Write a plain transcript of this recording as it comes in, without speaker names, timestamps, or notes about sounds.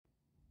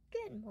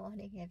Good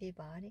morning,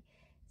 everybody.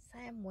 So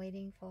I'm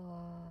waiting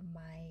for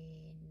my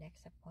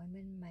next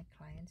appointment. My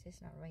client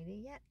is not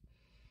ready yet.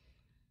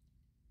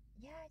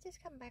 Yeah, I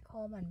just come back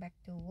home and back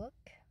to work,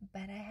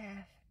 but I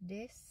have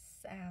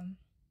this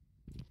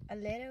a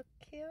little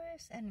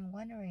curious and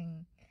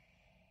wondering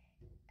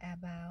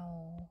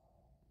about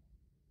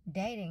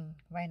dating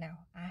right now.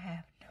 I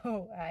have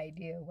no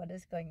idea what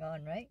is going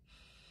on, right?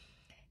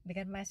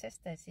 Because my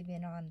sister, she's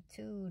been on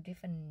 2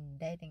 different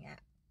dating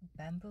apps,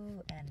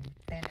 Bumble and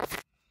Tinder.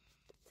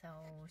 So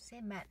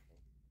she met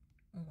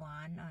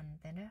one on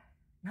Tinder.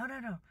 No.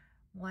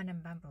 One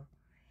on Bumble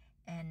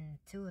and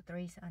 2 or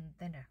 3 on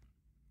Tinder.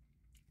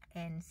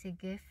 And she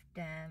gave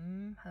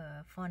them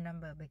her phone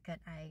number because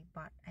I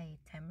bought a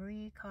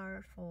temporary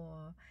card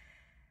for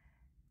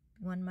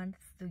 1 month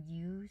to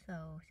use,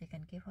 so she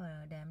can give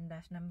them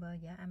that number.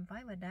 Yeah, I'm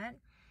fine with that.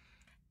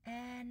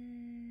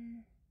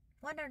 And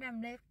one of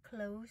them lived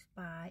close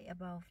by,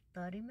 about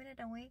 30 minutes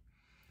away.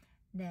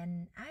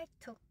 Then I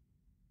took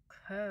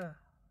her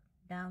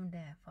down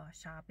there for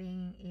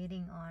shopping,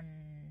 eating on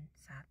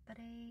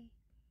Saturday.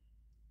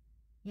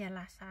 Yeah,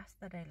 last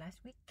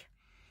week.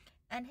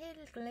 And he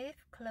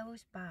lived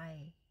close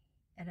by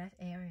at that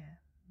area,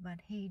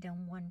 but he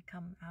don't want to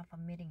come out for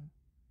meet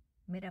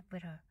up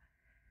with her.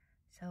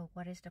 So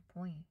what is the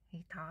point?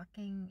 He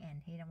talking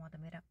and he don't want to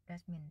meet up.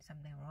 That means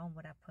something wrong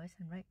with that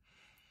person, right?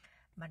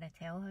 But I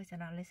tell her she's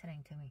not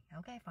listening to me.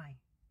 Okay, fine.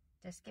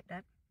 Just skip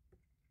that.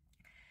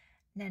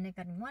 Then I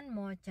got one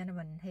more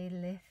gentleman. He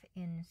live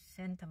in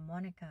Santa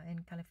Monica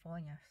in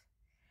California.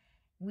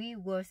 We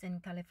was in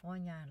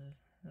California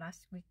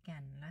last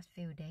weekend, last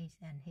few days,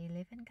 and he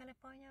live in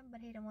California, but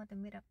he don't want to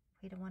meet up.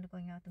 He don't want to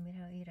going out to meet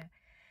her either.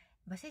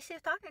 But she's still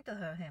talking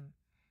to him.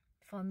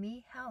 For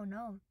me, hell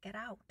no, get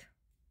out.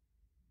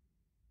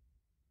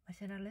 But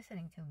she's not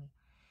listening to me.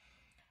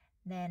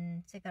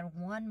 Then she got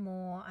one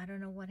more. I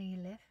don't know where he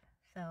live.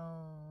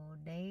 So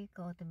they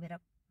go to meet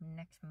up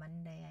next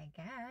Monday, I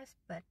guess.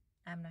 But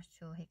I'm not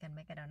sure he can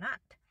make it or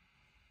not.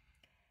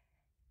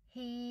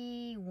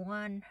 He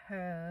want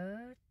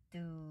her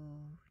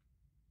to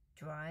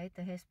drive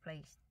to his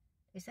place.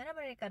 Is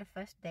anybody got a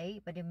first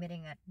date but you're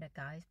meeting at the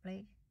guy's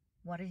place?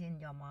 What is in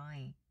your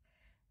mind?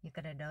 You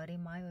got a dirty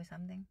mind or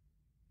something?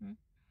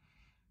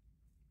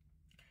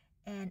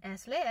 And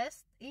at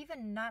least,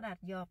 even not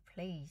at your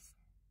place,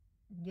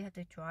 you have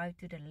to drive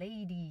to the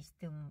ladies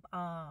to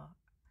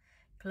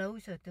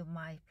closer to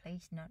my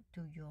place, not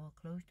to your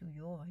close to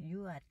your.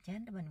 You are a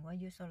gentleman. Why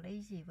you so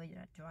lazy? Why you're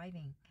not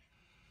driving?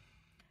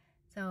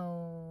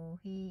 So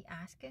he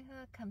asking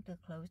her come to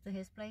close to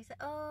his place.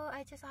 Oh,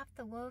 I just have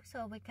to work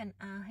so we can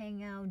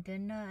hang out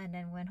dinner and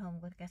then went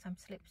home to get some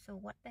sleep. So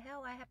what the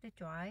hell? I have to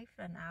drive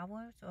an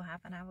hour, so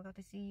half an hour go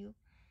to see you.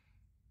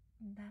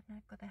 That's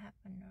not gonna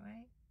happen,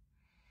 right?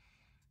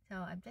 So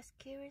I'm just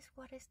curious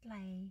what is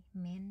like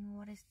men,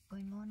 what is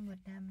going on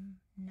with them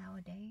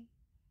nowadays.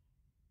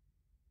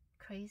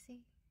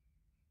 Crazy.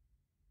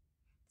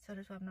 So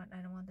that's why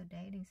I don't want to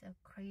dating so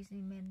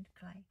crazy men,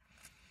 like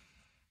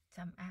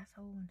some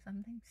asshole and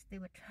something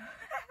stupid.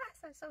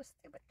 so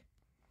stupid.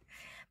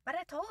 But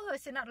I told her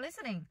she's not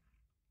listening.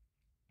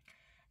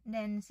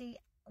 Then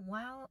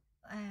while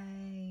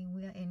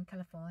we're in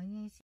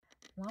California,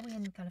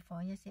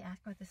 she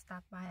asked me to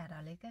stop by at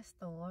a liquor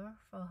store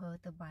for her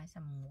to buy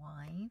some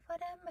wine for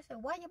them. I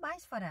said, why you buy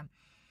for them?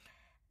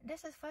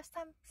 This is first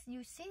time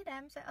you see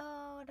them. Say,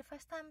 oh, the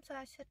first time, so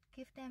I should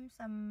give them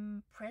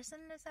some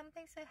present or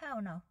something. Say,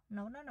 hell no,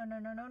 not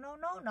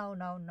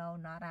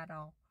at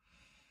all.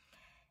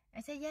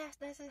 I said, yes,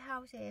 this is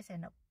how she is.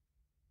 And no.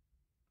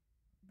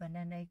 But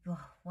then they go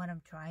when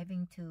I'm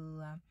driving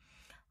to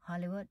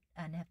Hollywood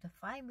and have to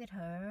fight with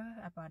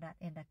her about that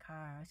in the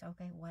car. So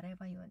okay,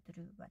 whatever you want to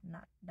do, but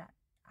not that.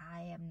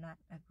 I am not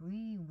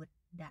agree with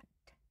that.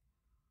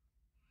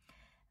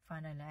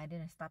 Finally, I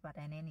didn't stop at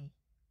any.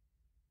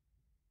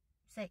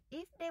 Say,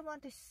 if they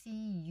want to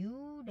see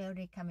you, they'll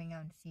be coming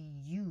out and see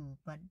you,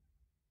 but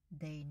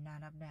they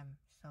none of them.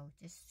 So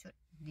just should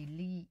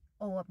delete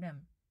all of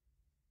them.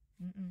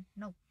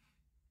 No.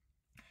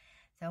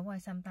 So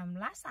sometime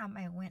last time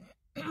I went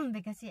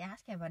because she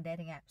asked me about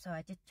dating app, so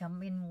I just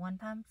jumped in one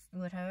time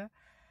with her.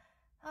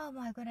 Oh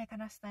my god, I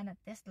cannot stand it.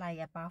 This like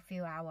about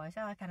few hours,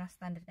 so I cannot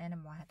stand it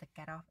anymore. I have to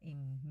get off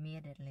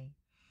immediately.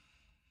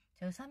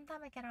 So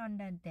sometimes I get on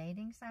the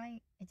dating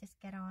site. I just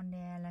get on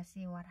there, let's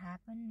see what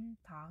happened,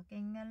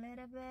 talking a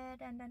little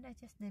bit, and then I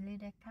just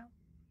delete the account.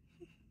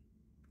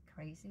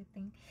 Crazy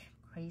thing,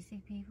 crazy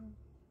people.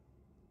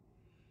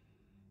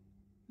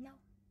 No.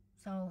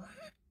 So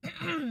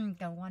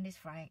the one is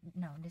Friday,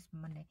 no, this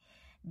Monday.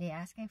 They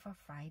asking for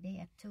Friday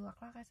at 2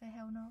 o'clock. I said,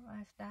 hell no.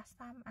 That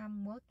time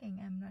I'm working.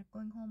 I'm not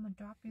going home and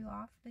drop you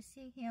off to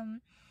see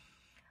him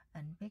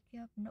and pick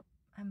you up. Nope,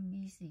 I'm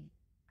busy.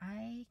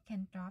 I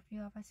can drop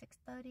you off at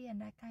 6:30,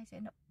 and that guy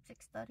said, no,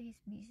 6:30 is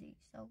busy.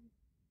 So,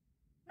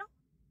 no.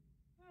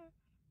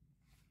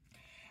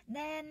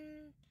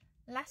 Then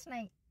last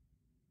night,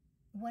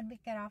 when we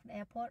get off the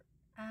airport,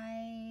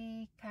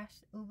 I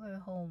cashed Uber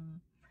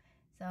home.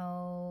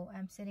 So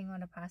I'm sitting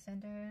on the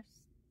passenger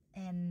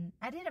And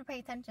I didn't pay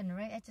attention,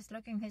 right? I just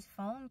looking his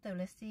phone to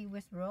let's see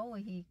which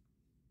road he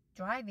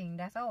driving,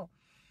 that's all.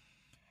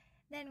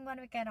 Then when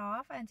we get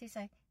off and she's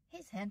like,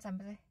 he's handsome.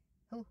 I say,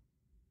 who?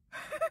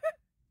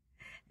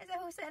 I said,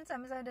 who's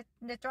handsome? I said,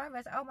 the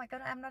driver. Said, oh my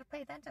god, I'm not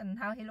paying attention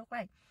how he look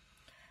like.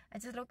 I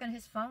just look at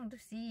his phone to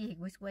see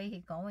which way he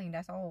going,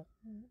 that's all.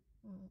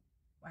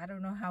 I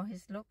don't know how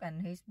he's look,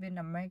 and he's been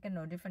American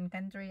or different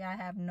country. I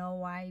have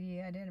no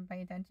idea. I didn't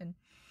pay attention.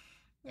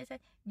 They said,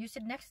 you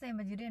sit next to him,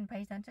 but you didn't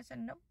pay attention. I said,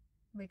 no,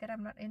 because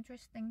I'm not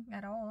interested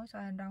at all, so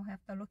I don't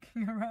have to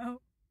looking around.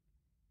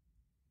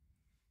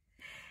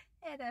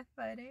 And that's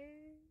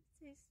funny.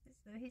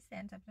 He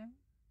sent something.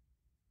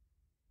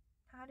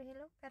 How did he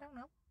look? I don't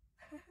know.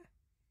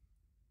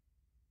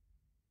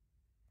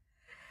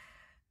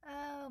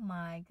 Oh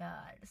my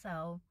god.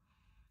 So,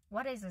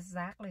 what is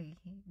exactly,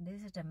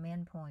 this is the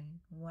main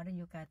point. What are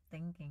you guys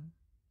thinking?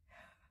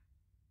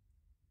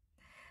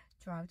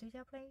 Drive to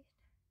your place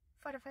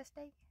for the first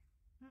day?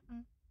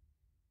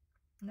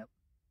 Nope.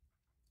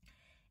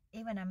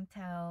 Even I'm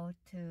told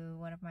to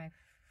one of my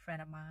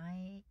friend of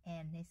mine,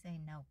 and they say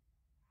no.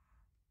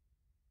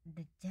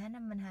 The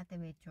gentleman had to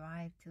be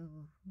drive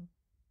to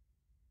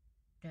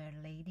the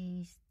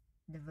ladies,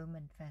 the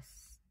women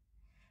first,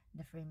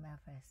 the female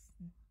first.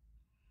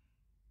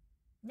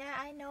 Yeah,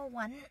 I know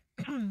one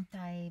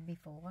time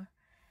before.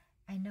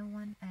 I know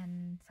one,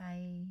 and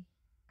say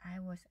I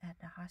was at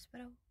the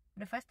hospital.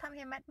 The first time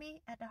he met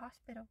me at the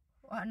hospital.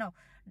 Oh, no,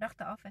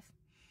 doctor office.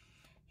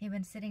 He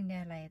been sitting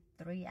there like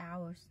 3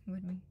 hours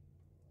with me.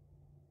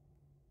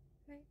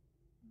 Right?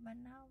 But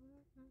now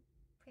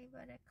people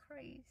are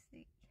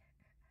crazy.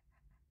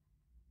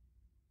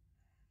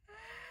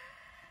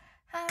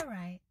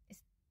 Alright, it's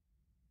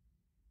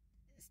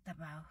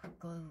about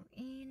go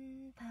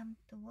in, time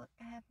to work.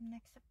 I have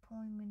next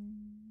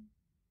appointment.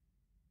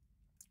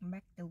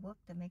 Back to work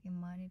to making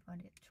money for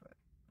the trip.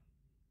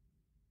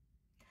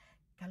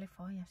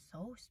 California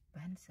so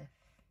expensive.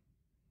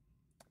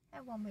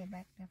 I won't be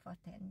back there for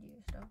 10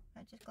 years though.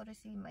 I just got to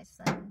see my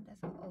son.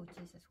 That's all. Oh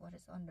Jesus, what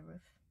is on the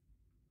roof?